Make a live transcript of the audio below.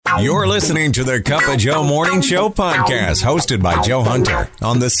You're listening to the Cup of Joe Morning Show podcast, hosted by Joe Hunter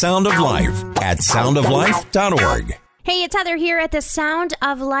on The Sound of Life at soundoflife.org. Hey, it's Heather here at The Sound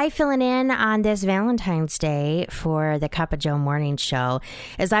of Life, filling in on this Valentine's Day for the Cup of Joe Morning Show.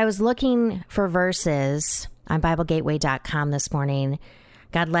 As I was looking for verses on BibleGateway.com this morning,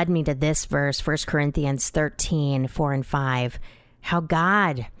 God led me to this verse, 1 Corinthians 13, 4 and 5, how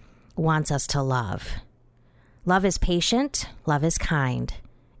God wants us to love. Love is patient, love is kind.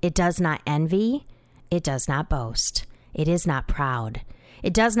 It does not envy, it does not boast. It is not proud.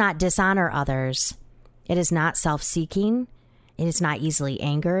 It does not dishonor others. It is not self-seeking. It is not easily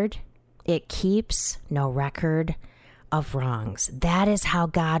angered. It keeps no record of wrongs. That is how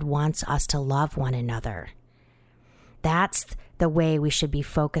God wants us to love one another. That's the way we should be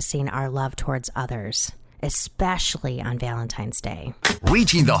focusing our love towards others, especially on Valentine's Day.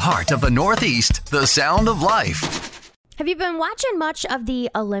 Reaching the heart of the Northeast, the Sound of Life. Have you been watching much of the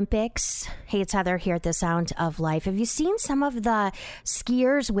Olympics? Hey, it's Heather here at the Sound of Life. Have you seen some of the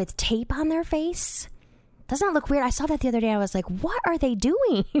skiers with tape on their face? Doesn't that look weird? I saw that the other day. I was like, what are they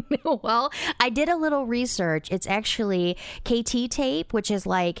doing? Well, I did a little research. It's actually KT tape, which is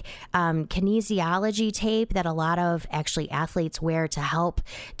like kinesiology tape that a lot of actually athletes wear to help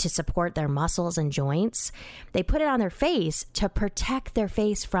to support their muscles and joints. They put it on their face to protect their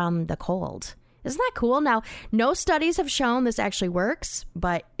face from the cold. Isn't that cool? Now, no studies have shown this actually works,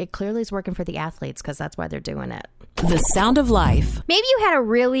 but it clearly is working for the athletes because that's why they're doing it. The Sound of Life. Maybe you had a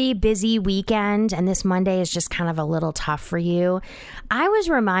really busy weekend and this Monday is just kind of a little tough for you. I was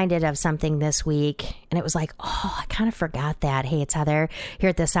reminded of something this week and it was like, oh, I kind of forgot that. Hey, it's Heather here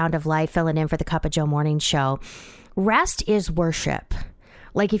at the Sound of Life, filling in for the Cup of Joe Morning Show. Rest is worship.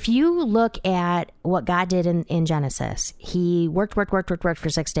 Like if you look at what God did in Genesis, he worked for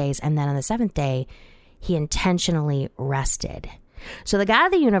 6 days. And then on the seventh day, he intentionally rested. So the God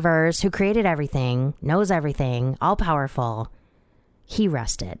of the universe who created everything, knows everything, all powerful, he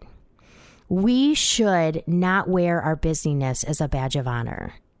rested. We should not wear our busyness as a badge of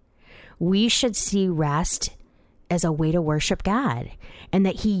honor. We should see rest as a way to worship God and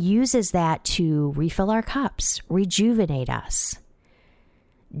that he uses that to refill our cups, rejuvenate us.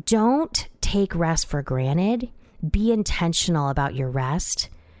 Don't take rest for granted. Be intentional about your rest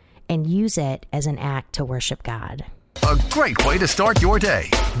and use it as an act to worship God. A great way to start your day.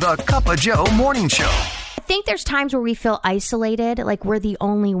 The Cup of Joe Morning Show. I think there's times where we feel isolated, like we're the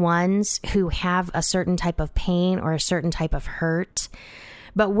only ones who have a certain type of pain or a certain type of hurt.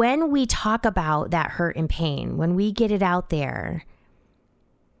 But when we talk about that hurt and pain, when we get it out there,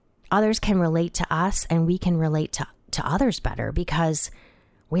 others can relate to us and we can relate to others better because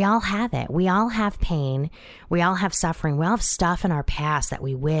we all have it. We all have pain. We all have suffering. We all have stuff in our past that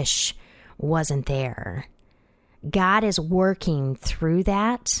we wish wasn't there. God is working through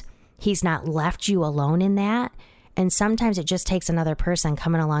that. He's not left you alone in that. And sometimes it just takes another person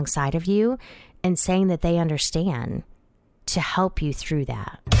coming alongside of you and saying that they understand to help you through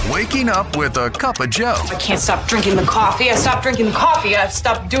that. Waking up with a cup of Joe. I can't stop drinking the coffee. I stopped drinking the coffee. I've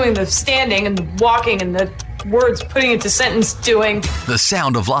stopped doing the standing and the walking and the words putting into sentence doing. The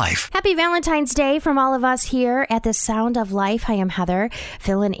Sound of Life. Happy Valentine's Day from all of us here at the Sound of Life. I am Heather,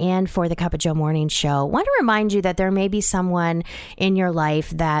 filling in for the Cup of Joe Morning Show. Want to remind you that there may be someone in your life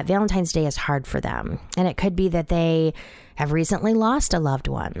that Valentine's Day is hard for them. And it could be that they have recently lost a loved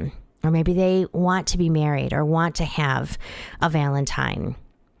one. Or maybe they want to be married or want to have a Valentine.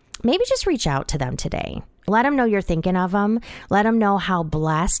 Maybe just reach out to them today. Let them know you're thinking of them. Let them know how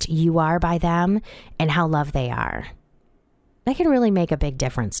blessed you are by them and how loved they are. That can really make a big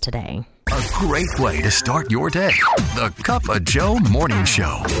difference today. A great way to start your day. The Cup of Joe Morning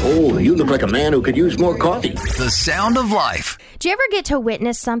Show. Oh, you look like a man who could use more coffee. The Sound of Life. Do you ever get to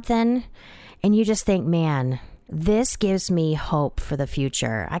witness something and you just think, man, this gives me hope for the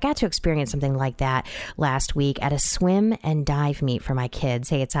future? I got to experience something like that last week at a swim and dive meet for my kids.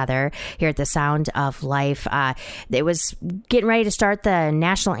 Hey, it's Heather here at the Sound of Life. It was getting ready to start the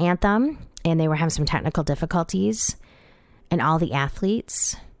national anthem, and they were having some technical difficulties, and all the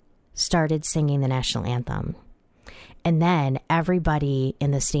athletes started singing the national anthem. And then everybody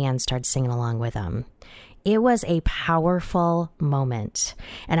in the stands started singing along with them. It was a powerful moment.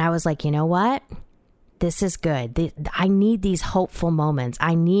 And I was like, you know what? This is good. I need these hopeful moments.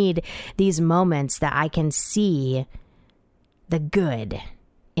 I need these moments that I can see the good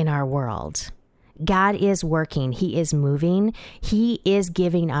in our world. God is working. He is moving. He is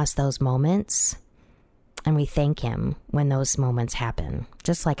giving us those moments. And we thank him when those moments happen,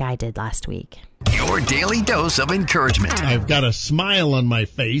 just like I did last week. Your daily dose of encouragement. I've got a smile on my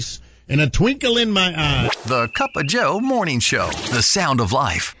face, and a twinkle in my eye. The Cup of Joe Morning Show. The sound of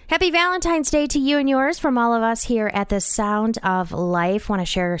life. Happy Valentine's Day to you and yours from all of us here at the Sound of Life. Want to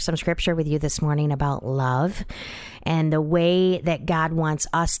share some scripture with you this morning about love and the way that God wants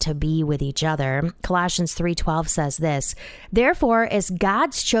us to be with each other. Colossians 3:12 says this, "Therefore, as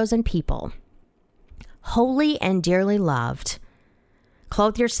God's chosen people, holy and dearly loved,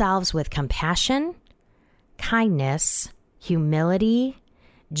 clothe yourselves with compassion, kindness, humility,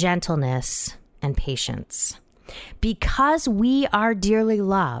 gentleness, and patience." Because we are dearly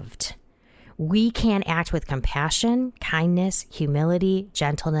loved, we can act with compassion, kindness, humility,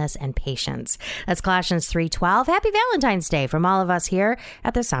 gentleness, and patience. That's Colossians 3:12. Happy Valentine's Day from all of us here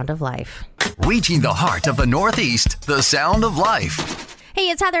at the Sound of Life. Reaching the heart of the Northeast. The sound of life. Hey,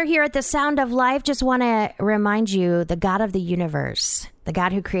 it's Heather here at the Sound of Life. Just want to remind you, the God of the universe, the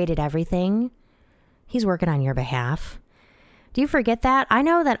God who created everything, he's working on your behalf. Do you forget that? I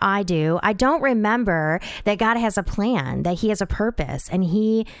know that I do. I don't remember that God has a plan, that he has a purpose, and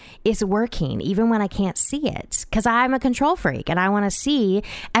he is working even when I can't see it, because I'm a control freak and I want to see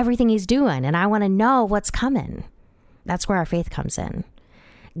everything he's doing and I want to know what's coming. That's where our faith comes in.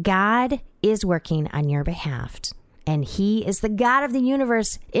 God is working on your behalf, and he is the God of the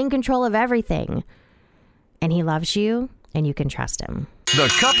universe in control of everything, and he loves you, and you can trust him. The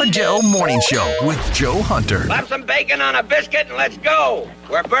Cup of Joe Morning Show with Joe Hunter. Slap some bacon on a biscuit and let's go.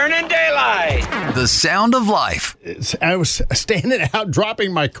 We're burning daylight. The sound of life. I was standing out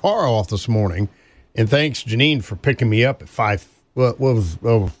dropping my car off this morning, and thanks, Janine, for picking me up at 5.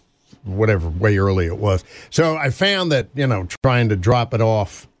 Whatever, way early it was. So I found that, trying to drop it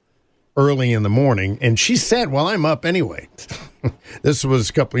off early in the morning, and she said, well, I'm up anyway. This was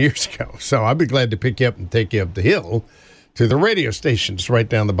a couple of years ago, so I'll be glad to pick you up and take you up the hill to the radio station. It's right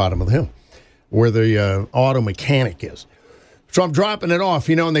down the bottom of the hill where the auto mechanic is. So I'm dropping it off,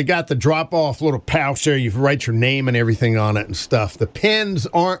 and they got the drop-off little pouch there. You write your name and everything on it and stuff. The pens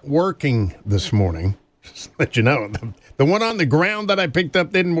aren't working this morning. Just to let you know. The one on the ground that I picked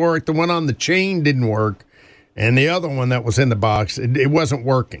up didn't work. The one on the chain didn't work. And the other one that was in the box, it wasn't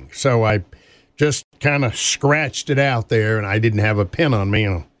working. So I just kind of scratched it out there, and I didn't have a pen on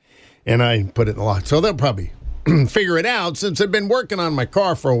me, and I put it in the lock. So they'll probably figure it out, since they've been working on my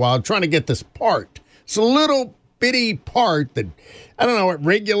car for a while, trying to get this part. It's a little bitty part that, I don't know, it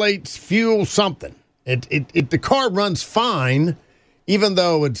regulates fuel something. The car runs fine, even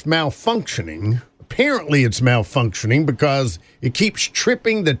though it's malfunctioning. Apparently it's malfunctioning because it keeps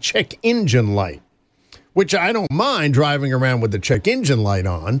tripping the check engine light, which I don't mind driving around with the check engine light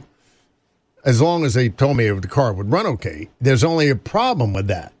on, as long as they told me the car would run okay. There's only a problem with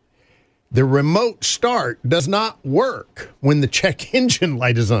that. The remote start does not work when the check engine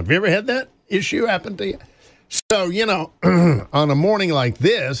light is on. Have you ever had that issue happen to you? So, on a morning like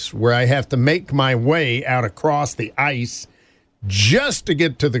this, where I have to make my way out across the ice just to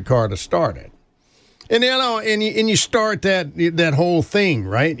get to the car to start it. And, and you start that whole thing,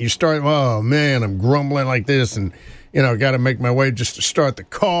 right? You start, oh, man, I'm grumbling like this, and, got to make my way just to start the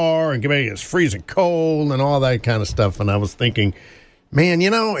car, and it's freezing cold and all that kind of stuff. And I was thinking, man,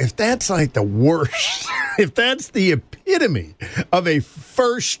 if that's like the worst, if that's the epitome of a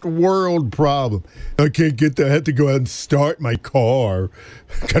first world problem, I can't get that. I have to go out and start my car.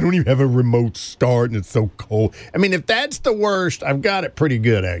 I don't even have a remote start, and it's so cold. I mean, if that's the worst, I've got it pretty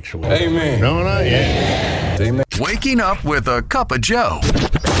good, actually. Amen. Don't I? Yeah. Amen. Waking up with a cup of Joe.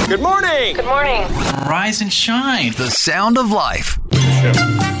 Good morning. Good morning. Rise and shine. The sound of life.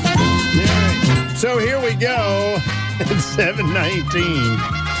 So here we go. It's 7:19.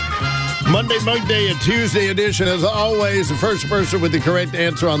 Monday, a Tuesday edition. As always, the first person with the correct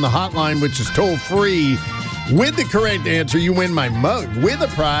answer on the hotline, which is toll free. With the correct answer, you win my mug with a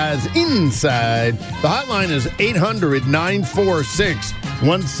prize inside. The hotline is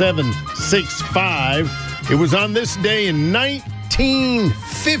 800-946-1765. It was on this day in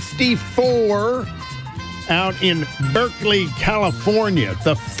 1954 out in Berkeley, California.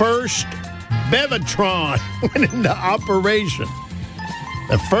 The first Bevatron went into operation.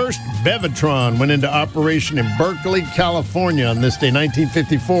 The first Bevatron went into operation in Berkeley, California on this day,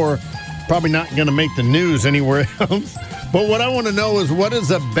 1954. Probably not going to make the news anywhere else. But what I want to know is, what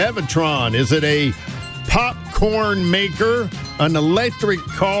is a Bevatron? Is it a popcorn maker, an electric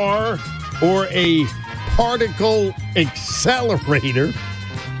car, or a particle accelerator?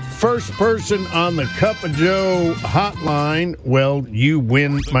 First person on the Cup of Joe hotline, well, you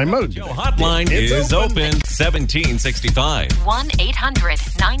win my mug. Joe hotline is open 1765.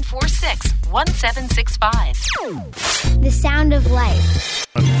 1-800-946-1765. The sound of life.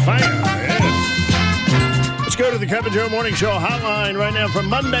 On fire, yes. Let's go to the Cup of Joe Morning Show hotline right now for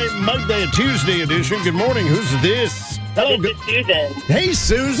Monday, Tuesday edition. Good morning. Who's this? Hello. This is Susan. Hey,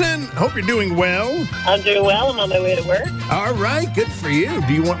 Susan. Hope you're doing well. I'm doing well. I'm on my way to work. All right. Good for you.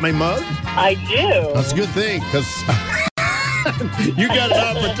 Do you want my mug? I do. That's a good thing, because you got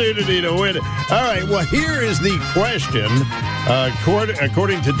an opportunity to win it. All right. Well, here is the question.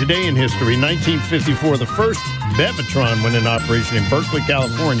 According to Today in History, 1954, the first Bevatron went in operation in Berkeley,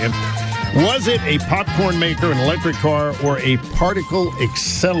 California. Was it a popcorn maker, an electric car, or a particle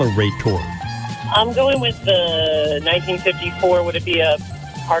accelerator? I'm going with the 1954. Would it be a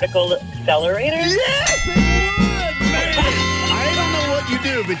particle accelerator? Yes, it would, man. I don't know what you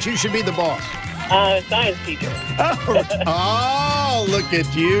do, but you should be the boss. Science teacher. Oh, look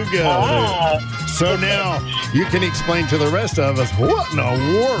at you go. So now you can explain to the rest of us, what in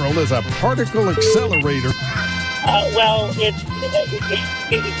the world is a particle accelerator? Well, they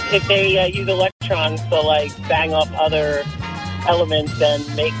use electrons to, like, bang off other elements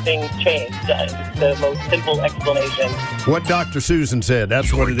and make things change. It's the most simple explanation. What Dr. Susan said,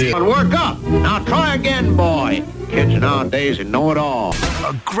 that's what it is. Work up. Now try again, boy. Kids nowadays know it all.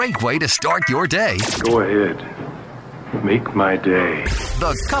 A great way to start your day. Go ahead. Make my day.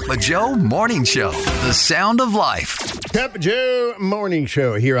 The Cup of Joe Morning Show. The sound of life. Cup of Joe Morning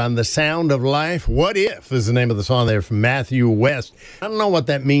Show here on The Sound of Life. What If is the name of the song there from Matthew West. I don't know what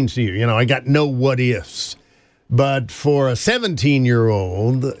that means to you. You know, I got no what ifs. But for a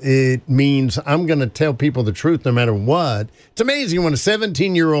 17-year-old, it means I'm going to tell people the truth no matter what. It's amazing when a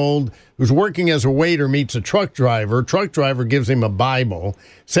 17-year-old who's working as a waiter meets a truck driver. Truck driver gives him a Bible.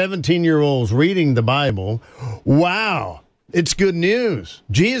 17-year-old's reading the Bible. Wow, it's good news.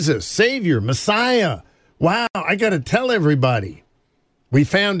 Jesus, Savior, Messiah. Wow, I got to tell everybody. We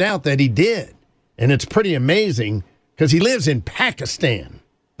found out that he did. And it's pretty amazing because he lives in Pakistan.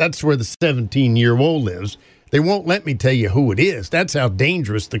 That's where the 17-year-old lives. They won't let me tell you who it is. That's how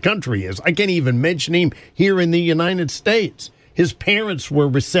dangerous the country is. I can't even mention him here in the United States. His parents were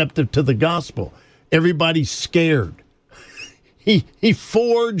receptive to the gospel. Everybody's scared. He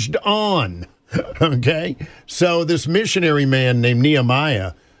forged on. Okay? So this missionary man named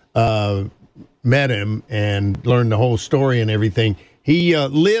Nehemiah met him and learned the whole story and everything. He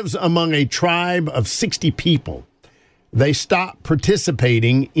lives among a tribe of 60 people. They stopped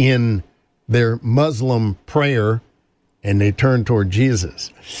participating in their Muslim prayer, and they turned toward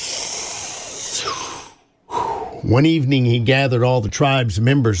Jesus. One evening, he gathered all the tribe's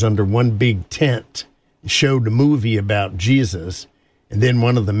members under one big tent, showed a movie about Jesus, and then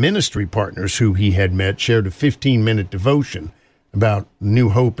one of the ministry partners who he had met shared a 15-minute devotion about new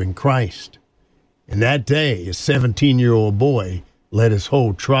hope in Christ. And that day, a 17-year-old boy led his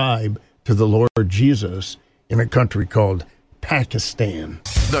whole tribe to the Lord Jesus in a country called Pakistan.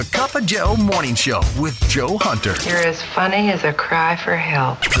 The Cup of Joe Morning Show with Joe Hunter. You're as funny as a cry for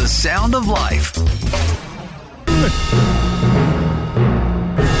help. The sound of life.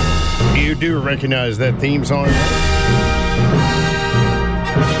 You do recognize that theme song?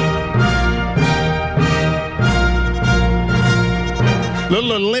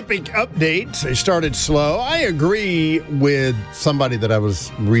 Little Olympic updates. They started slow. I agree with somebody that I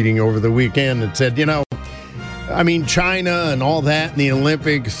was reading over the weekend that said, China and all that in the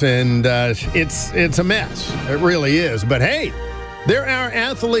Olympics, and it's a mess. It really is. But hey, they're our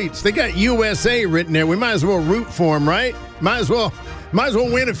athletes. They got USA written there. We might as well root for them, right? Might as well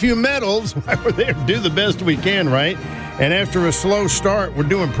win a few medals while we're there. Do the best we can, right? And after a slow start, we're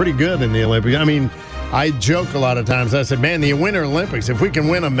doing pretty good in the Olympics. I mean, I joke a lot of times. I said, man, the Winter Olympics, if we can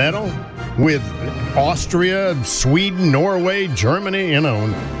win a medal with Austria, Sweden, Norway, Germany,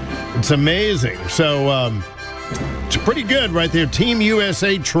 it's amazing. So, it's pretty good right there. Team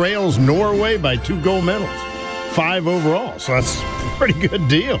USA trails Norway by 2 gold medals, 5 overall. So that's a pretty good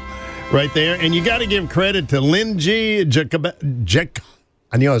deal right there. And you got to give credit to Lindsey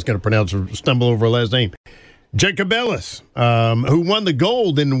I knew I was going to stumble over her last name. Jacobellis, who won the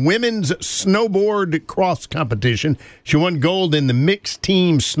gold in women's snowboard cross competition. She won gold in the mixed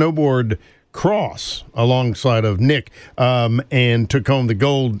team snowboard cross alongside of Nick, and took home the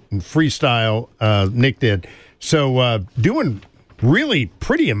gold in freestyle. Nick did. So doing really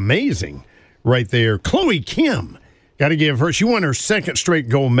pretty amazing right there. Chloe Kim, got to give her, she won her second straight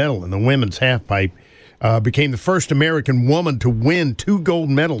gold medal in the women's halfpipe. Became the first American woman to win 2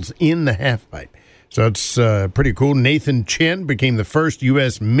 gold medals in the halfpipe. So it's pretty cool. Nathan Chen became the first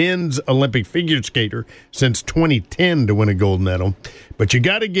U.S. men's Olympic figure skater since 2010 to win a gold medal. But you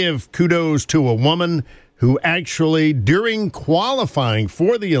got to give kudos to a woman who actually, during qualifying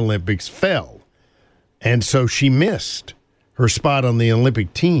for the Olympics, fell. And so she missed her spot on the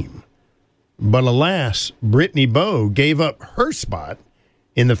Olympic team. But alas, Brittany Bowe gave up her spot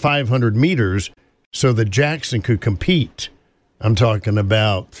in the 500 meters so that Jackson could compete. I'm talking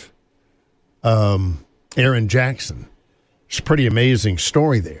about Erin Jackson. It's a pretty amazing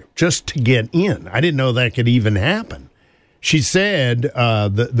story there, just to get in. I didn't know that could even happen. She said,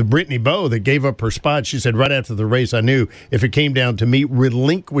 the Brittany Bowe that gave up her spot, she said, right after the race, I knew if it came down to me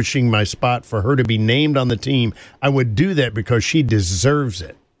relinquishing my spot for her to be named on the team, I would do that because she deserves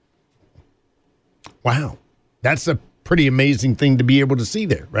it. Wow. That's a pretty amazing thing to be able to see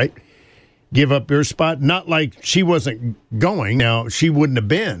there, right? Give up your spot. Not like she wasn't going. Now, she wouldn't have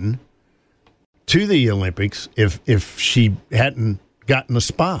been to the Olympics if she hadn't gotten a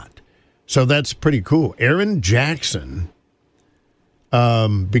spot. So that's pretty cool. Erin Jackson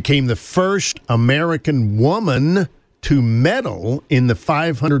became the first American woman to medal in the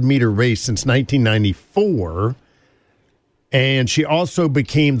 500-meter race since 1994. And she also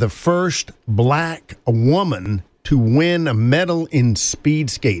became the first black woman to win a medal in speed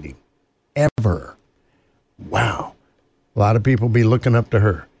skating ever. Wow. A lot of people be looking up to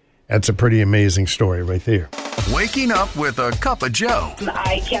her. That's a pretty amazing story right there. Waking up with a cup of Joe.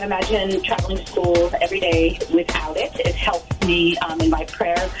 I can't imagine traveling to school every day without it. It helps me in my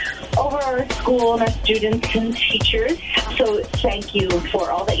prayer over our school and our students and teachers. So thank you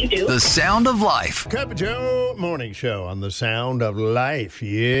for all that you do. The Sound of Life. Cup of Joe morning show on the Sound of Life.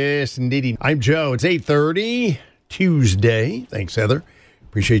 Yes, indeed. I'm Joe. It's 8:30 Tuesday. Thanks, Heather.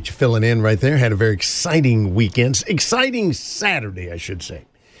 Appreciate you filling in right there. Had a very exciting weekend. Exciting Saturday, I should say.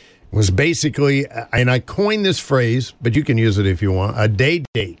 Was basically, and I coined this phrase, but you can use it if you want, a day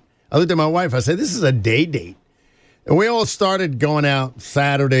date. I looked at my wife, I said, this is a day date. And we all started going out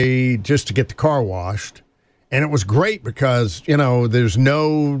Saturday just to get the car washed. And it was great because, you know, there's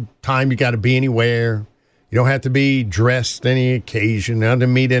no time you got to be anywhere. You don't have to be dressed any occasion, not to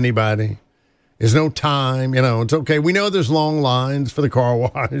meet anybody. There's no time, you know, it's okay. We know there's long lines for the car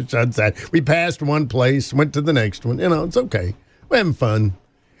wash. We passed one place, went to the next one. You know, it's okay. We're having fun.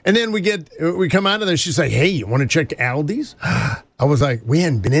 And then we come out of there, she's like, hey, you want to check Aldi's? I was like, we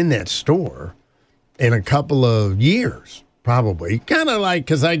hadn't been in that store in a couple of years, probably. Kind of like,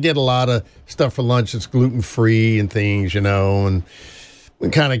 because I get a lot of stuff for lunch that's gluten-free and things, you know, and we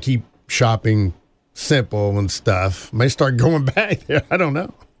kind of keep shopping simple and stuff. May start going back there. I don't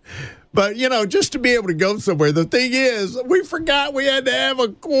know. But, you know, just to be able to go somewhere, the thing is, we forgot we had to have a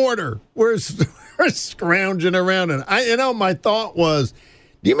quarter. We're scrounging around. And my thought was,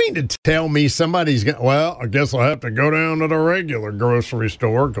 do you mean to tell me somebody's going to, well, I guess I'll have to go down to the regular grocery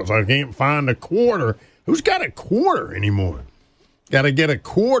store because I can't find a quarter. Who's got a quarter anymore? Got to get a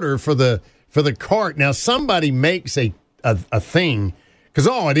quarter for the cart. Now, somebody makes a thing, because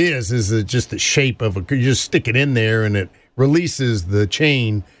all it is just the shape of you just stick it in there and it releases the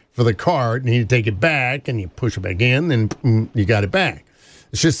chain for the cart, and you take it back and you push it back in and you got it back.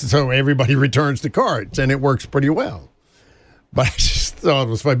 It's just so everybody returns the carts, and it works pretty well. But I just thought it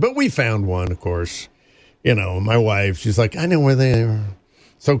was fun. But we found one, of course. You know, my wife, she's like, I know where they are.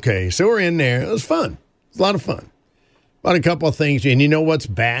 It's okay. So we're in there. It was fun. It was a lot of fun. Bought a couple of things. And you know what's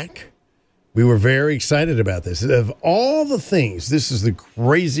back? We were very excited about this. Of all the things, this is the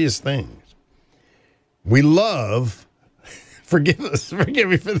craziest things. We love, forgive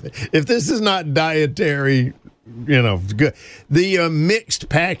me for this, if this is not dietary, you know, good. The mixed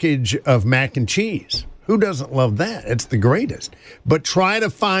package of mac and cheese. Who doesn't love that? It's the greatest. But try to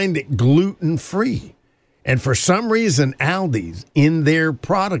find it gluten-free. And for some reason, Aldi's, in their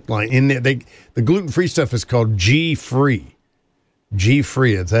product line, the gluten-free stuff is called G-Free.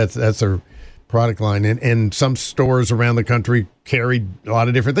 G-Free, that's their product line. And some stores around the country carry a lot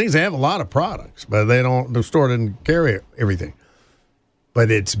of different things. They have a lot of products, but the store doesn't carry everything.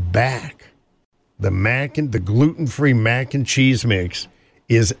 But it's back. The gluten-free mac and cheese mix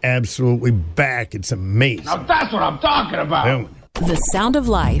is absolutely back. It's amazing. Now that's what I'm talking about. The Sound of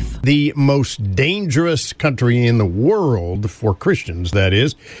Life. The most dangerous country in the world for Christians, that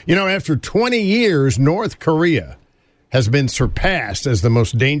is. You know, after 20 years, North Korea has been surpassed as the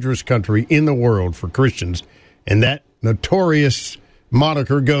most dangerous country in the world for Christians. And that notorious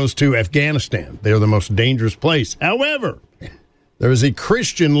moniker goes to Afghanistan. They're the most dangerous place. However, there is a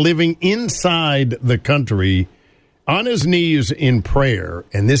Christian living inside the country on his knees in prayer,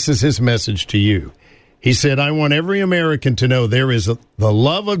 and this is his message to you. He said, I want every American to know there is the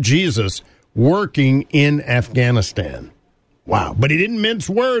love of Jesus working in Afghanistan. Wow. But he didn't mince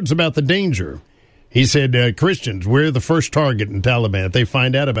words about the danger. He said, Christians, we're the first target in Taliban. If they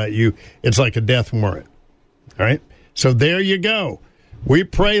find out about you, it's like a death warrant. All right? So there you go. We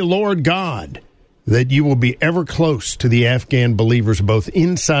pray, Lord God, that you will be ever close to the Afghan believers both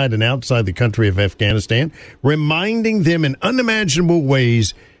inside and outside the country of Afghanistan, reminding them in unimaginable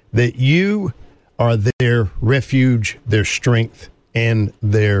ways that you are their refuge, their strength, and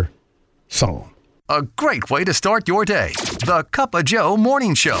their song. A great way to start your day. The Cup of Joe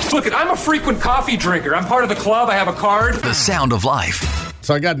Morning Show. Look, I'm a frequent coffee drinker. I'm part of the club. I have a card. The sound of life.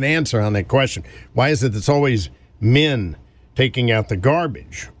 So I got an answer on that question. Why is it it's always men taking out the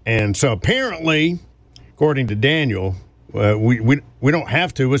garbage? And so apparently, according to Daniel, we don't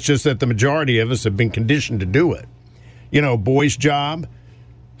have to. It's just that the majority of us have been conditioned to do it. You know, boys' job.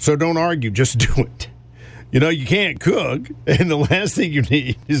 So don't argue. Just do it. You know, you can't cook, and the last thing you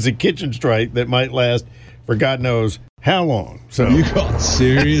need is a kitchen strike that might last for God knows how long. So you got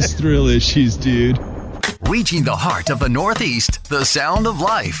serious thrill issues, dude. Reaching the heart of the Northeast, the sound of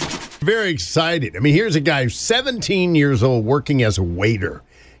life. Very excited. I mean, here's a guy who's 17 years old working as a waiter.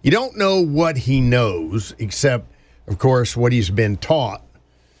 You don't know what he knows, except, of course, what he's been taught,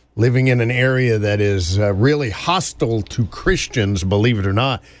 living in an area that is really hostile to Christians, believe it or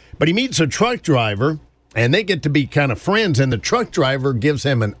not. But he meets a truck driver, and they get to be kind of friends, and the truck driver gives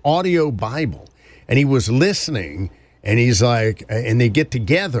him an audio Bible. And he was listening, and he's like, and they get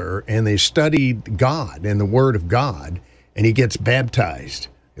together, and they study God and the Word of God, and he gets baptized.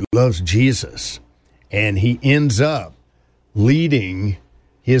 He loves Jesus. And he ends up leading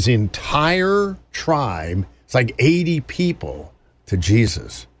his entire tribe, it's like 80 people, to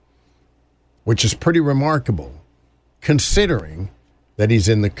Jesus, which is pretty remarkable, considering that he's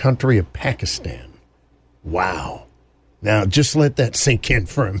in the country of Pakistan. Wow. Now, just let that sink in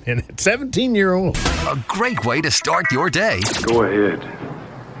for a minute. 17-year-old. A great way to start your day. Go ahead.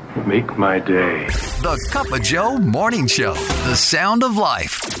 Make my day. The Cup of Joe Morning Show. The sound of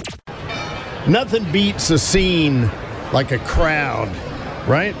life. Nothing beats a scene like a crowd,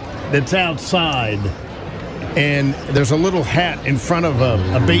 right? That's outside. And there's a little hat in front of a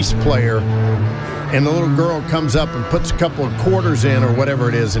bass player. And the little girl comes up and puts a couple of quarters in, or whatever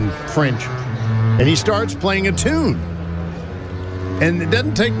it is in French. And he starts playing a tune. And it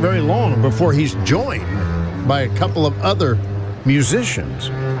doesn't take very long before he's joined by a couple of other musicians.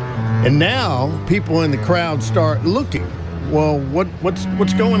 And now people in the crowd start looking. Well,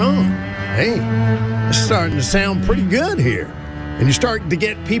 what's going on? Hey, it's starting to sound pretty good here. And you start to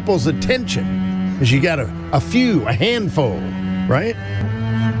get people's attention as you got a handful, right?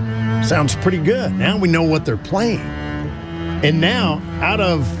 Sounds pretty good. Now we know what they're playing. And now out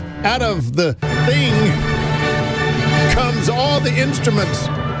of the thing comes all the instruments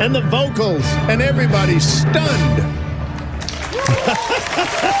and the vocals, and everybody's stunned.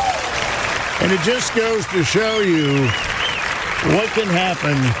 And it just goes to show you what can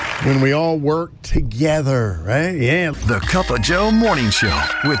happen when we all work together, right? Yeah. The Cup of Joe Morning Show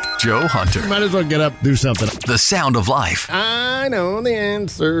with Joe Hunter. Might as well get up, do something. The sound of life. I know the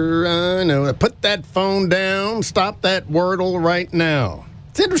answer. I know. Put that phone down. Stop that Wordle right now.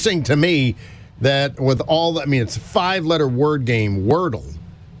 It's interesting to me that with all the, it's a 5-letter word game, Wordle,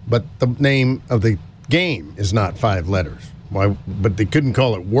 but the name of the game is not 5 letters. Why? But they couldn't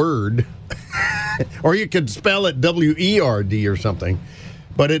call it Word. Or you could spell it W-E-R-D or something.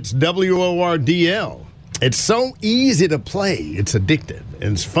 But it's W-O-R-D-L. It's so easy to play. It's addictive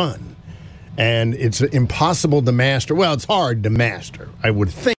and it's fun. And it's impossible to master. Well, it's hard to master, I would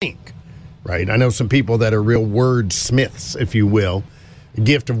think. Right? I know some people that are real wordsmiths, if you will.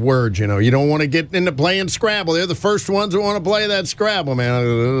 Gift of words, you know. You don't want to get into playing Scrabble. They're the first ones that want to play that Scrabble,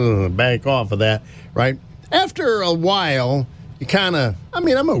 man. Back off of that, right? After a while, you kind of,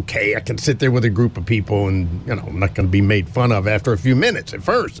 I'm okay. I can sit there with a group of people and, I'm not going to be made fun of after a few minutes. At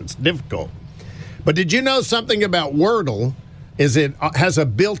first, it's difficult. But did you know something about Wordle? Is it has a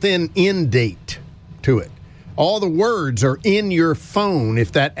built-in end date to it. All the words are in your phone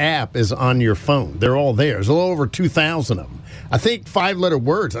if that app is on your phone. They're all there. There's a little over 2,000 of them. I think 5-letter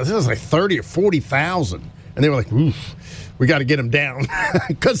words, I think it was like 30 or 40,000. And they were like, oof, we got to get them down.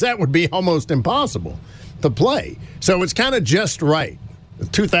 Because that would be almost impossible to play. So it's kind of just right.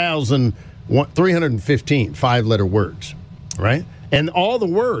 2,315 5-letter words, right? And all the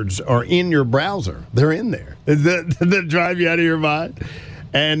words are in your browser. They're in there. That drive you out of your mind?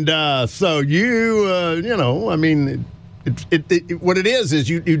 And so you, what it is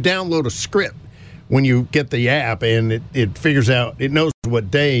you download a script when you get the app, and it figures out, it knows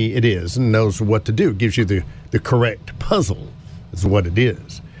what day it is and knows what to do. It gives you the correct puzzle is what it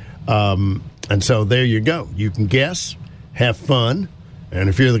is. And so there you go. You can guess, have fun, and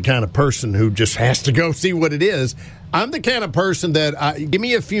if you're the kind of person who just has to go see what it is, I'm the kind of person that, give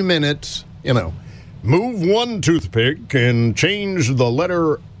me a few minutes, move one toothpick and change the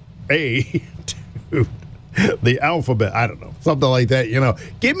letter A dude. The alphabet, I don't know, something like that.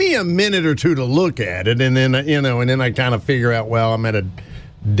 Give me a minute or two to look at it, and then I kind of figure out, well, I'm at a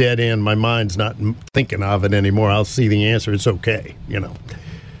dead end. My mind's not thinking of it anymore. I'll see the answer. It's okay,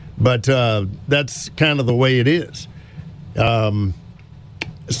 But that's kind of the way it is.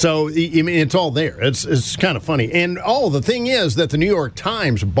 So, it's all there. It's kind of funny. And the thing is that the New York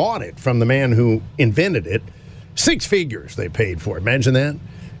Times bought it from the man who invented it. 6 figures they paid for it. Imagine that.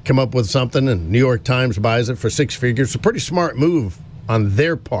 Come up with something, and New York Times buys it for 6 figures. It's a pretty smart move on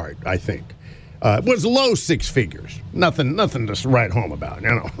their part, I think. It was low 6 figures. Nothing to write home about.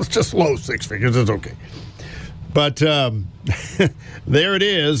 It's just low 6 figures. It's okay. But there it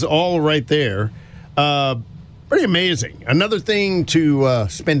is, all right there. Pretty amazing. Another thing to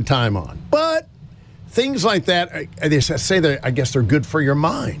spend time on. But things like that, they say that I guess they're good for your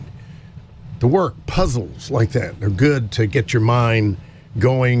mind. To work puzzles like that, they're good to get your mind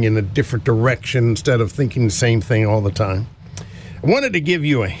going in a different direction instead of thinking the same thing all the time. I wanted to give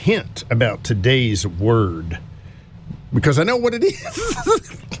you a hint about today's word because I know what it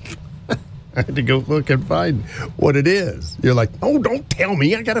is. I had to go look and find what it is. You're like, oh, don't tell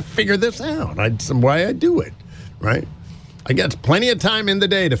me. I got to figure this out. That's why I do it, right? I got plenty of time in the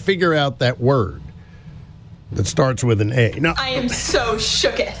day to figure out that word that starts with an A. Now, I am so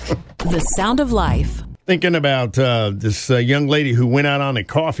shooketh. The Sound of Life. Thinking about this young lady who went out on a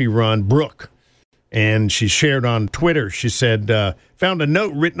coffee run, Brooke, and she shared on Twitter. She said, found a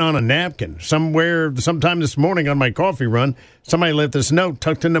note written on a napkin sometime this morning on my coffee run. Somebody left this note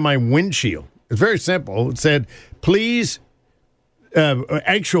tucked into my windshield. It's very simple. It said, please,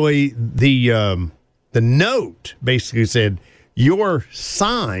 actually, the note basically said, your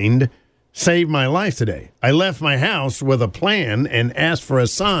signed saved my life today. I left my house with a plan and asked for a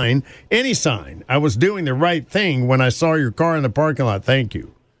sign, any sign. I was doing the right thing when I saw your car in the parking lot. Thank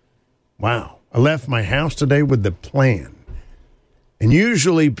you. Wow. I left my house today with the plan. And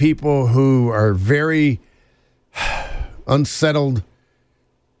usually people who are very unsettled,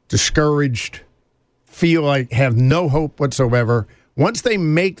 discouraged, feel like have no hope whatsoever, once they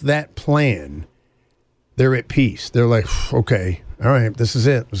make that plan, they're at peace. They're like, okay, all right, this is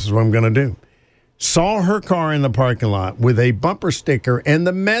it. This is what I'm going to do. Saw her car in the parking lot with a bumper sticker, and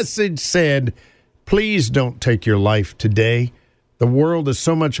the message said, please don't take your life today. The world is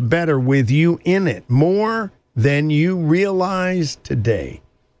so much better with you in it, more than you realize today.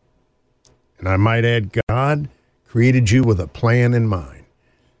 And I might add, God created you with a plan in mind.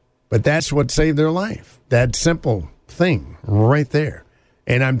 But that's what saved their life. That simple thing right there.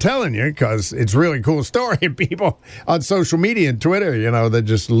 And I'm telling you, because it's a really cool story, and people on social media and Twitter, that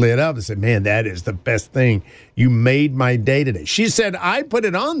just lit up and said, man, that is the best thing. You made my day today. She said, I put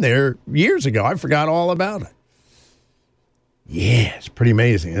it on there years ago. I forgot all about it. Yeah, it's pretty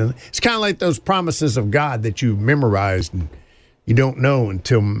amazing. It's kind of like those promises of God that you memorized and you don't know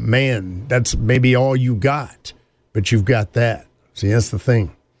until, man, that's maybe all you got. But you've got that. See, that's the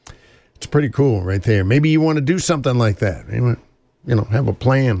thing. It's pretty cool right there. Maybe you want to do something like that. Have a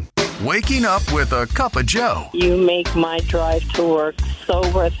plan. Waking up with a cup of Joe. You make my drive to work so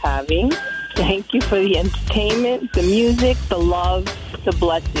worth having. Thank you for the entertainment, the music, the love, the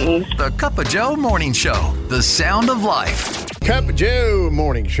blessings. The Cup of Joe Morning Show, the sound of life. Cup of Joe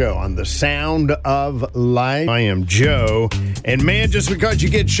Morning Show on the Sound of Life. I am Joe. And man, just because you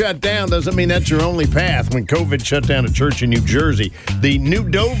get shut down doesn't mean that's your only path. When COVID shut down a church in New Jersey, the New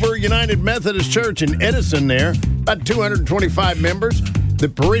Dover United Methodist Church in Edison there, about 225 members. The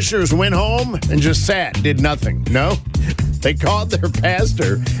parishioners went home and just sat, did nothing. No, they called their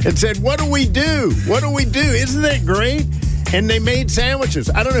pastor and said, what do we do? What do we do? Isn't that great? And they made sandwiches.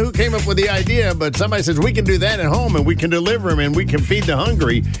 I don't know who came up with the idea, but somebody says we can do that at home and we can deliver them and we can feed the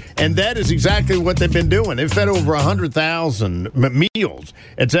hungry. And that is exactly what they've been doing. They've fed over 100,000 meals.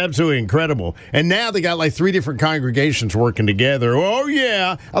 It's absolutely incredible. And now they got like 3 different congregations working together. Oh,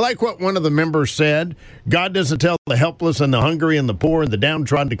 yeah. I like what one of the members said. God doesn't tell the helpless and the hungry and the poor and the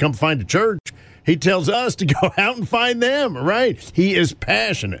downtrodden to come find a church. He tells us to go out and find them, right? He is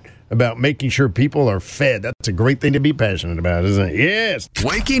passionate about making sure people are fed. That's a great thing to be passionate about, isn't it? Yes.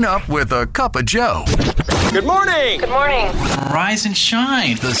 Waking up with a cup of Joe. Good morning. Good morning. Rise and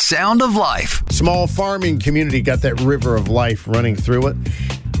shine. The sound of life. Small farming community got that river of life running through it.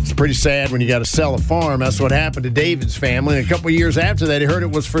 It's pretty sad when you got to sell a farm. That's what happened to David's family. And a couple of years after that, he heard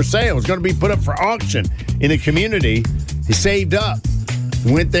it was for sale. It was going to be put up for auction in a community. He saved up.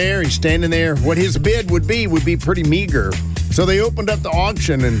 Went there. He's standing there. What his bid would be pretty meager. So they opened up the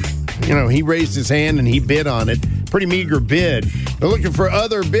auction and, he raised his hand and he bid on it. Pretty meager bid. They're looking for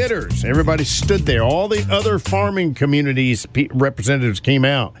other bidders. Everybody stood there. All the other farming communities representatives came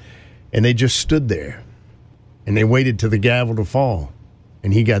out. And they just stood there, and they waited till the gavel to fall,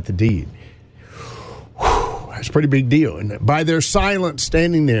 and he got the deed. That's a pretty big deal. And by their silence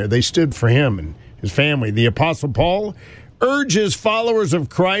standing there, they stood for him and his family. The Apostle Paul urges followers of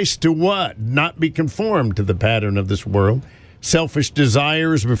Christ to what? Not be conformed to the pattern of this world. Selfish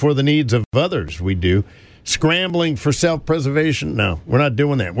desires before the needs of others, we do. Scrambling for self-preservation? No, we're not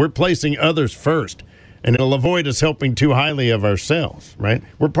doing that. We're placing others first, and it'll avoid us helping too highly of ourselves, right?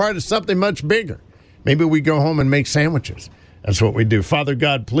 We're part of something much bigger. Maybe we go home and make sandwiches. That's what we do. Father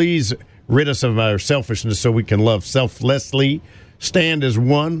God, please rid us of our selfishness so we can love selflessly, stand as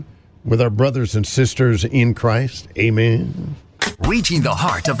one with our brothers and sisters in Christ. Amen. Reaching the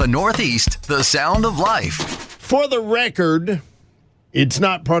heart of the Northeast, the sound of life. For the record, it's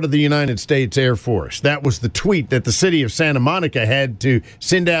not part of the United States Air Force. That was the tweet that the city of Santa Monica had to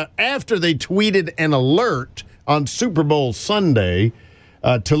send out after they tweeted an alert on Super Bowl Sunday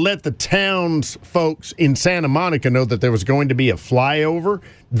to let the town's folks in Santa Monica know that there was going to be a flyover.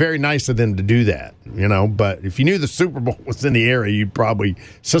 Very nice of them to do that, but if you knew the Super Bowl was in the area, you'd probably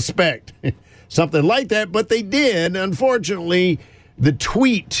suspect something like that, but they did. Unfortunately, the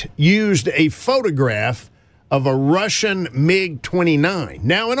tweet used a photograph of a Russian MiG-29.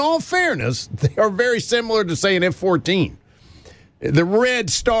 Now, in all fairness, they are very similar to, say, an F-14. The red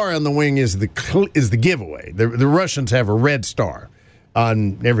star on the wing is the giveaway. The Russians have a red star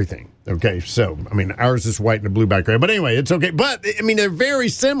on everything. Okay, so, ours is white and a blue background. But anyway, it's okay. But, they're very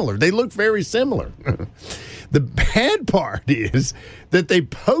similar. They look very similar. The bad part is that they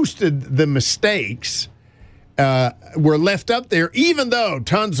posted the mistakes were left up there, even though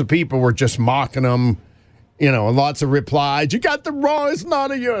tons of people were just mocking them, and lots of replies. You got the wrong, it's not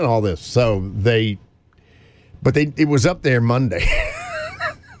a you, and all this. So it was up there Monday.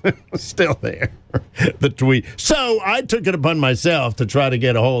 Still there, the tweet. So I took it upon myself to try to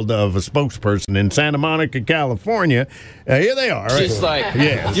get a hold of a spokesperson in Santa Monica, California. Here they are. Just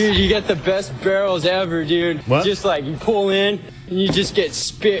dude, you get the best barrels ever, dude. What? Just you pull in and you just get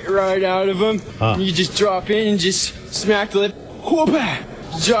spit right out of them. And you just drop in and just smack the lip. Whoop-ah!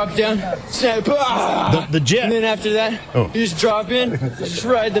 Drop down, snap, the jet. And then after that, you just drop in, just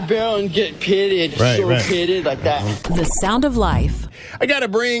ride the barrel and get pitted. Pitted like that. The Sound of Life. I got to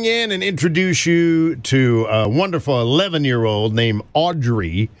bring in and introduce you to a wonderful 11-year-old named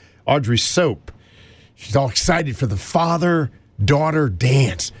Audrey Soap. She's all excited for the father-daughter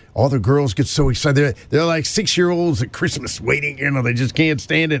dance. All the girls get so excited. They're like 6-year-olds at Christmas waiting. They just can't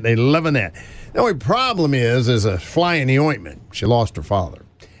stand it. They're loving that. The only problem is a fly in the ointment. She lost her father.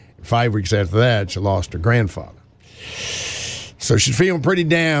 5 weeks after that, she lost her grandfather. So she's feeling pretty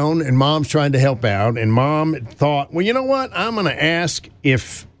down, and Mom's trying to help out. And Mom thought, well, you know what? I'm going to ask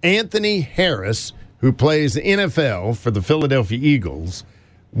if Anthony Harris, who plays the NFL for the Philadelphia Eagles,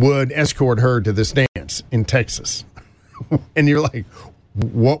 would escort her to this dance in Texas. And you're like,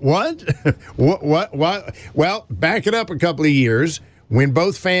 what? What? Well, back it up a couple of years when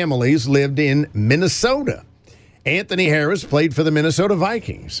both families lived in Minnesota. Anthony Harris played for the Minnesota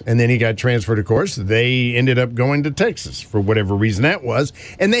Vikings, and then he got transferred, of course. They ended up going to Texas for whatever reason that was,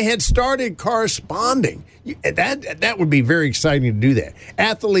 and they had started corresponding. That would be very exciting to do that.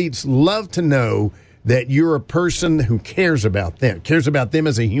 Athletes love to know that you're a person who cares about them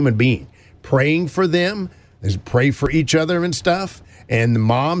as a human being, praying for them, pray for each other and stuff. And the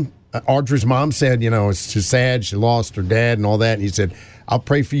mom, Audrey's mom said, it's just sad. She lost her dad and all that. And he said, I'll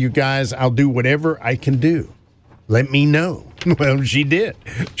pray for you guys. I'll do whatever I can do. Let me know. Well, she did.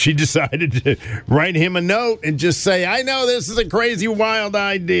 She decided to write him a note and just say, I know this is a crazy, wild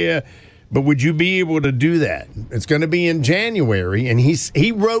idea, but would you be able to do that? It's going to be in January. And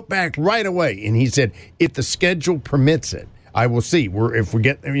he wrote back right away. And he said, if the schedule permits it, I will see. If we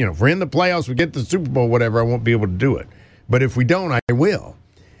get, if we're in the playoffs, we get the Super Bowl, whatever, I won't be able to do it. But if we don't, I will.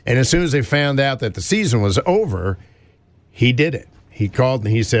 And as soon as they found out that the season was over, he did it. He called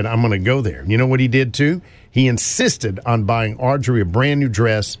and he said, I'm going to go there. You know what he did, too? He insisted on buying Audrey a brand new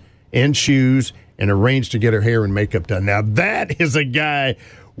dress and shoes and arranged to get her hair and makeup done. Now, that is a guy,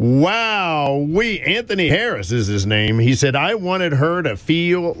 Anthony Harris is his name. He said, I wanted her to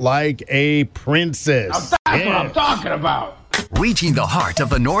feel like a princess. Now that's what I'm talking about. Reaching the heart of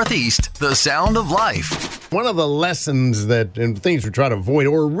the Northeast, the sound of life. One of the lessons and things we try to avoid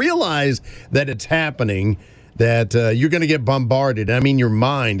or realize that it's happening, that you're going to get bombarded. Your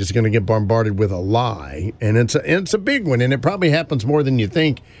mind is going to get bombarded with a lie, and it's a big one, and it probably happens more than you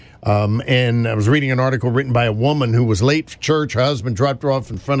think. And I was reading an article written by a woman who was late for church. Her husband dropped her off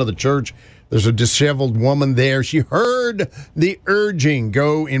in front of the church There's a disheveled woman there. She heard the urging,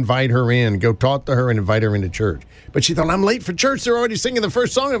 go invite her in, go talk to her and invite her into church. But she thought, I'm late for church. They're already singing the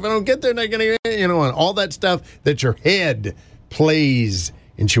first song. If I don't get there, they're going to, and all that stuff that your head plays.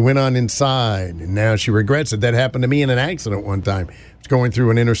 And she went on inside, and now she regrets it. That happened to me in an accident one time. I was going through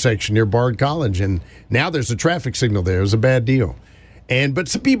an intersection near Bard College, and now there's a traffic signal there. It was a bad deal. But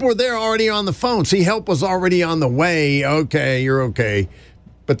some people were there already on the phone. See, help was already on the way. Okay, you're okay.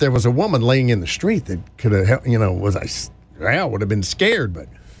 But there was a woman laying in the street that could have helped, would have been scared. But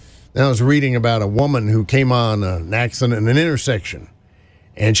then I was reading about a woman who came on an accident in an intersection.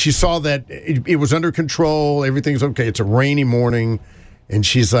 And she saw that it was under control. Everything's okay. It's a rainy morning. And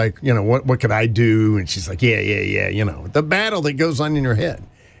she's like, what could I do? And she's like, yeah. The battle that goes on in your head.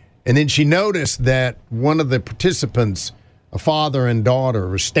 And then she noticed that one of the participants, a father and daughter,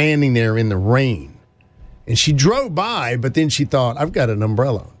 were standing there in the rain. And she drove by, but then she thought, I've got an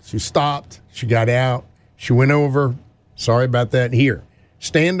umbrella. She stopped. She got out. She went over. Sorry about that. Here,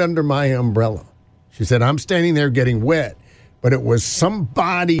 stand under my umbrella. She said, I'm standing there getting wet. But it was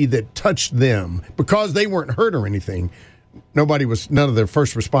somebody that touched them because they weren't hurt or anything. None of their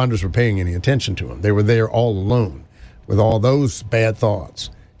first responders were paying any attention to them. They were there all alone with all those bad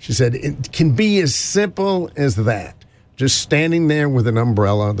thoughts. She said, it can be as simple as that. Just standing there with an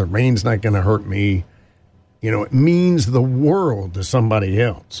umbrella. The rain's not going to hurt me. It means the world to somebody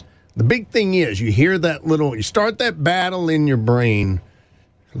else. The big thing is you start that battle in your brain.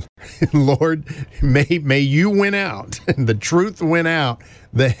 Lord, may you win out. The truth win out.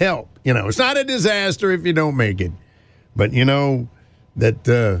 The help. It's not a disaster if you don't make it. But you're going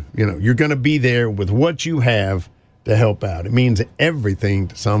to be there with what you have to help out. It means everything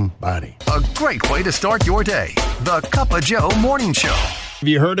to somebody. A great way to start your day. The Cup of Joe Morning Show. Have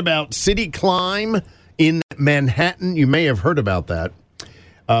you heard about City Climb in Manhattan? You may have heard about that.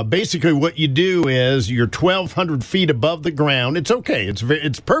 Basically, what you do is you're 1,200 feet above the ground. It's okay.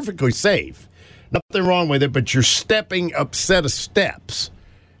 It's perfectly safe. Nothing wrong with it, but you're stepping up set of steps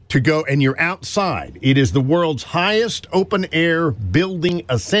to go, and you're outside. It is the world's highest open-air building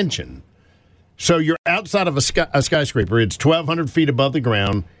ascension. So you're outside of a skyscraper. It's 1,200 feet above the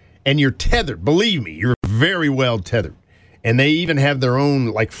ground, and you're tethered. Believe me, you're very well tethered. And they even have their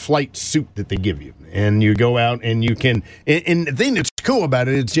own, flight suit that they give you. And you go out, and you can... And the thing that's cool about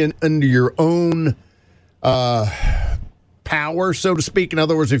it, it's under your own power, so to speak. In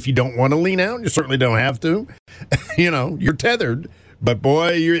other words, if you don't want to lean out, you certainly don't have to. You're tethered. But,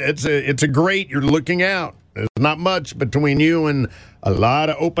 boy, it's a great... You're looking out. There's not much between you and a lot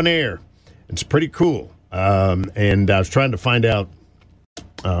of open air. It's pretty cool. And I was trying to find out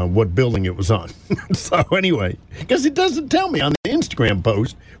what building it was on. So anyway, because it doesn't tell me on the Instagram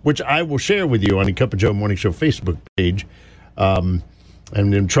post, which I will share with you on the Cup of Joe Morning Show Facebook page. And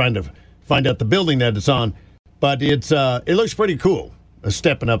I'm trying to find out the building that it's on. But it looks pretty cool.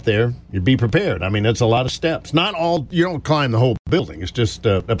 Stepping up there, you'd be prepared. I mean, that's a lot of steps. Not all, you don't climb the whole building. It's just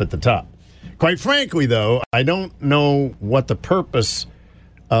up at the top. Quite frankly, though, I don't know what the purpose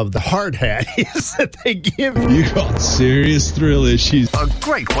of the hard hat is that they give you. You got serious thrill issues. A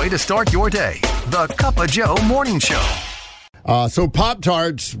great way to start your day. The Cup of Joe Morning Show. So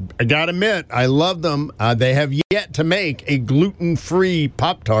Pop-Tarts, I got to admit, I love them. They have yet to make a gluten-free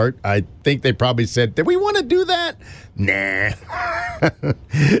Pop-Tart. I think they probably said, did we want to do that? Nah.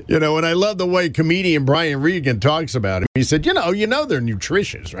 And I love the way comedian Brian Regan talks about it. He said, they're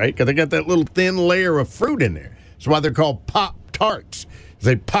nutritious, right? Because they got that little thin layer of fruit in there. That's why they're called Pop-Tarts.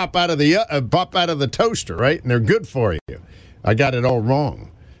 They pop out of the toaster, right? And they're good for you. I got it all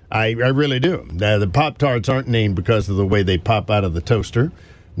wrong. I really do. The Pop-Tarts aren't named because of the way they pop out of the toaster.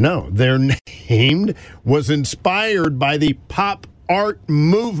 No, their name was inspired by the pop art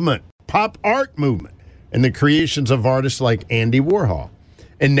movement, and the creations of artists like Andy Warhol.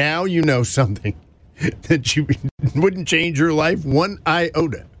 And now you know something that you wouldn't change your life one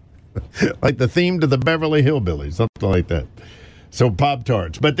iota, like the theme to the Beverly Hillbillies, something like that. So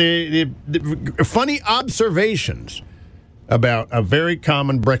Pop-Tarts. But the funny observations about a very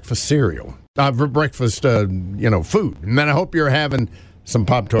common breakfast cereal, breakfast, food. And then I hope you're having some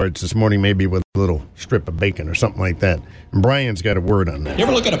Pop-Tarts this morning, maybe with a little strip of bacon or something like that. And Brian's got a word on that. You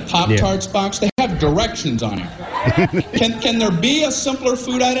ever look at a Pop-Tarts box? They have directions on it. Can there be a simpler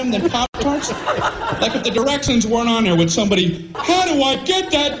food item than Pop-Tarts? Like if the directions weren't on there, would somebody, how do I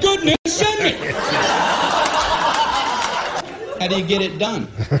get that goodness in me? How do you get it done?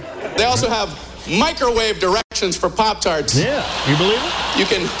 They also have microwave directions for Pop-Tarts. Yeah, you believe it? You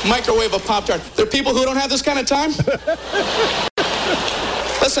can microwave a Pop-Tart. There are people who don't have this kind of time.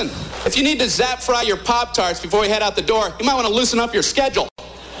 Listen, if you need to zap fry your Pop-Tarts before you head out the door, you might want to loosen up your schedule.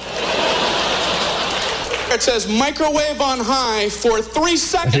 It says microwave on high for 3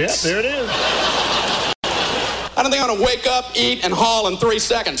 seconds. Yeah, there it is. I don't think I'm going to wake up, eat, and haul in 3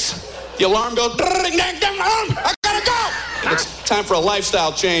 seconds. The alarm goes, I gotta go. It's time for a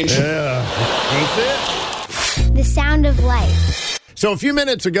lifestyle change. Yeah, that's it. The Sound of Life. So a few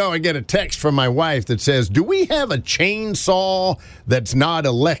minutes ago, I get a text from my wife that says, do we have a chainsaw that's not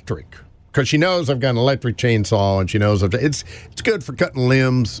electric? Because she knows I've got an electric chainsaw, and she knows it's good for cutting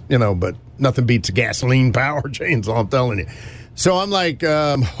limbs, but nothing beats a gasoline-powered chainsaw, I'm telling you. So I'm like,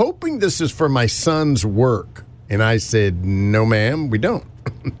 I'm hoping this is for my son's work. And I said, no, ma'am, we don't.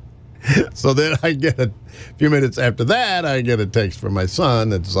 So then I get a few minutes after that, I get a text from my son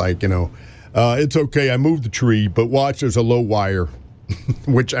that's like, it's okay, I moved the tree, but watch, there's a low wire,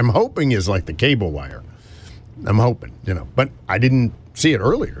 which I'm hoping is like the cable wire. I'm hoping, but I didn't see it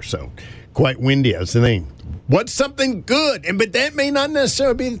earlier, so quite windy. I was thinking, what's something good? But that may not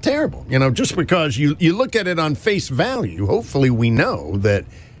necessarily be terrible. Just because you look at it on face value, hopefully we know that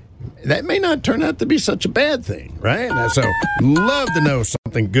may not turn out to be such a bad thing, right? So love to know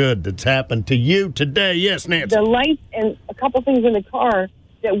something good that's happened to you today. Yes, Nancy. The lights and a couple things in the car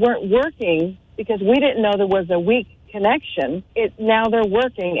that weren't working because we didn't know there was a weak connection. Now they're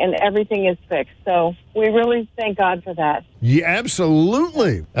working and everything is fixed. So we really thank God for that. Yeah,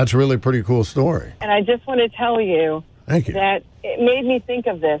 absolutely. That's a really pretty cool story. And I just want to tell you, thank you, that it made me think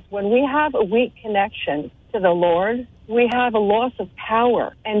of this. When we have a weak connection to the Lord, we have a loss of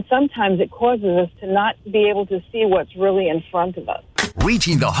power. And sometimes it causes us to not be able to see what's really in front of us.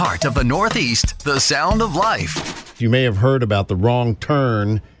 Reaching the heart of the Northeast, the Sound of Life. You may have heard about the wrong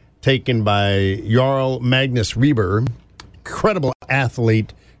turn taken by Jarl Magnus Rieber, incredible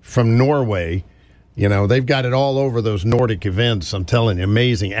athlete from Norway. They've got it all over those Nordic events. I'm telling you,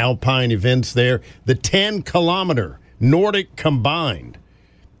 amazing alpine events there. The 10-kilometer Nordic combined.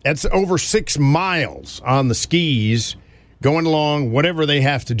 That's over 6 miles on the skis, going along whatever they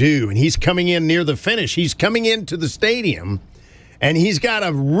have to do. And he's coming in near the finish. He's coming into the stadium, and he's got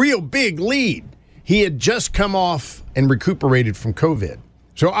a real big lead. He had just come off and recuperated from COVID.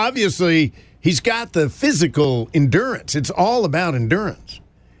 So obviously, he's got the physical endurance. It's all about endurance.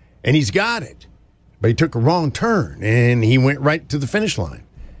 And he's got it. But he took a wrong turn, and he went right to the finish line.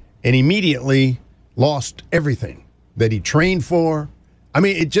 And immediately lost everything that he trained for. I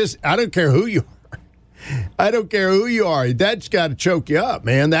mean, I don't care who you are. I don't care who you are. That's got to choke you up,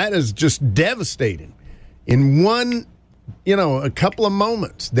 man. That is just devastating. In one, a couple of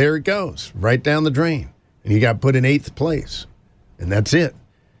moments, there it goes, right down the drain. And he got put in 8th place. And that's it.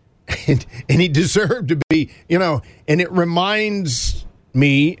 And he deserved to be, and it reminds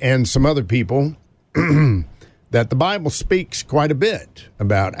me and some other people that the Bible speaks quite a bit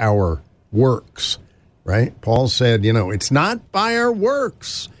about our works, right? Paul said, it's not by our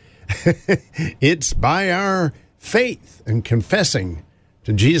works. It's by our faith and confessing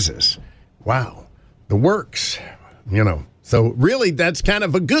to Jesus. Wow. The works, So really, that's kind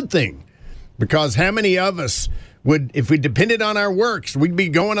of a good thing. Because how many of us would, if we depended on our works, we'd be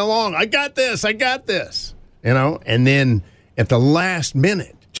going along, I got this. And then at the last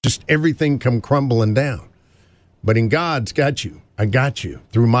minute, just everything come crumbling down. But in God's got you. I got you.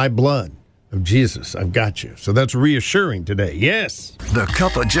 Through my blood of Jesus, I've got you. So that's reassuring today. Yes. The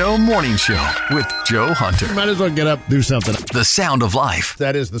Cup of Joe Morning Show with Joe Hunter. You might as well get up, do something. The Sound of Life.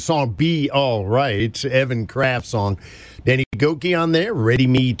 That is the song Be All Right, Evan Kraft song. Danny Goki on there, Ready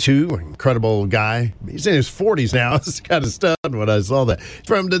Me Too, incredible guy. He's in his 40s now. I was kind of stunned when I saw that.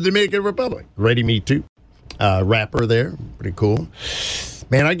 From the Dominican Republic. Ready Me Too. Rapper there, pretty cool.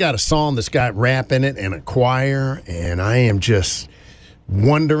 Man, I got a song that's got rap in it and a choir, and I am just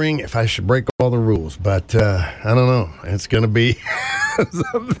wondering if I should break all the rules. But I don't know. It's going to be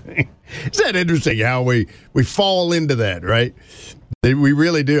something. Is that interesting how we fall into that, right? We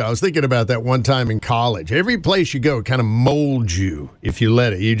really do. I was thinking about that one time in college. Every place you go kind of molds you if you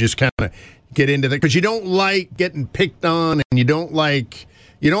let it. You just kind of get into that because you don't like getting picked on, and you don't like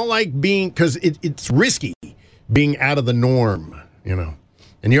being, because it's risky being out of the norm,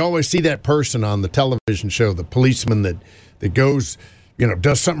 And you always see that person on the television show, the policeman that goes,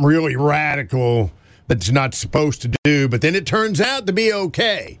 does something really radical that's not supposed to do, but then it turns out to be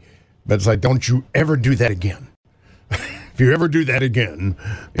okay. But it's like, don't you ever do that again. If you ever do that again,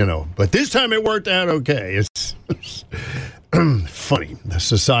 But this time it worked out okay. It's funny. The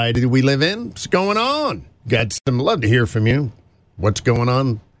society that we live in, what's going on? Got some love to hear from you. What's going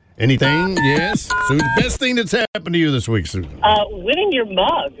on? Anything? Yes. So the best thing that's happened to you this week, Susan? Winning your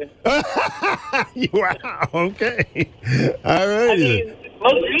mug. Wow. Okay. All right.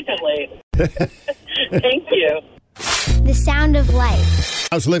 Most recently. Thank you. The Sound of Life.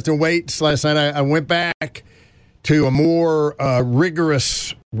 I was lifting weights last night. I went back to a more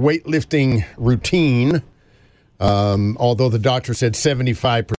rigorous weightlifting routine. Although the doctor said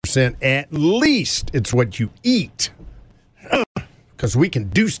 75% at least it's what you eat. Because we can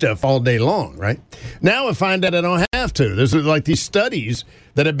do stuff all day long, right? Now I find that I don't have to. There's like these studies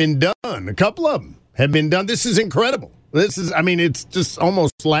that have been done. A couple of them have been done. This is incredible. It's just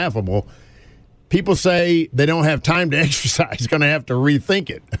almost laughable. People say they don't have time to exercise. Going to have to rethink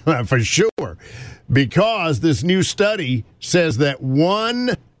it for sure. Because this new study says that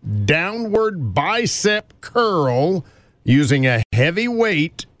one downward bicep curl using a heavy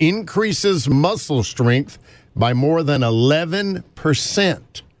weight increases muscle strength by more than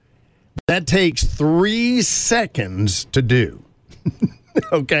 11%. That takes 3 seconds to do.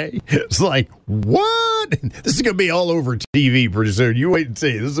 Okay? It's like, what? This is going to be all over TV pretty soon. You wait and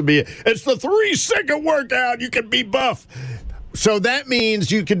see. It's the 3-second workout. You can be buff. So that means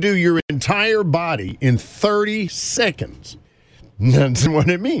you can do your entire body in 30 seconds. That's what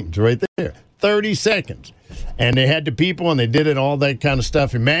it means right there. 30 seconds. And they had the people and they did it, all that kind of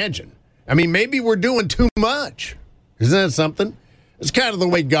stuff. Imagine. Maybe we're doing too much. Isn't that something? It's kind of the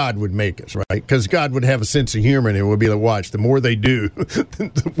way God would make us, right? Because God would have a sense of humor and it would be like, watch, the more they do,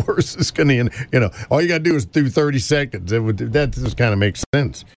 the worse it's going to end. All you got to do is do 30 seconds. That just kind of makes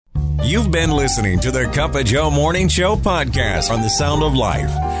sense. You've been listening to the Cup of Joe Morning Show podcast on the Sound of Life,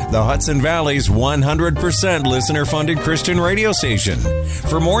 the Hudson Valley's 100% listener-funded Christian radio station.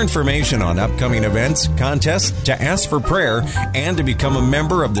 For more information on upcoming events, contests, to ask for prayer, and to become a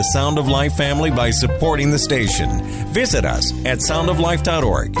member of the Sound of Life family by supporting the station, visit us at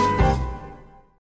soundoflife.org.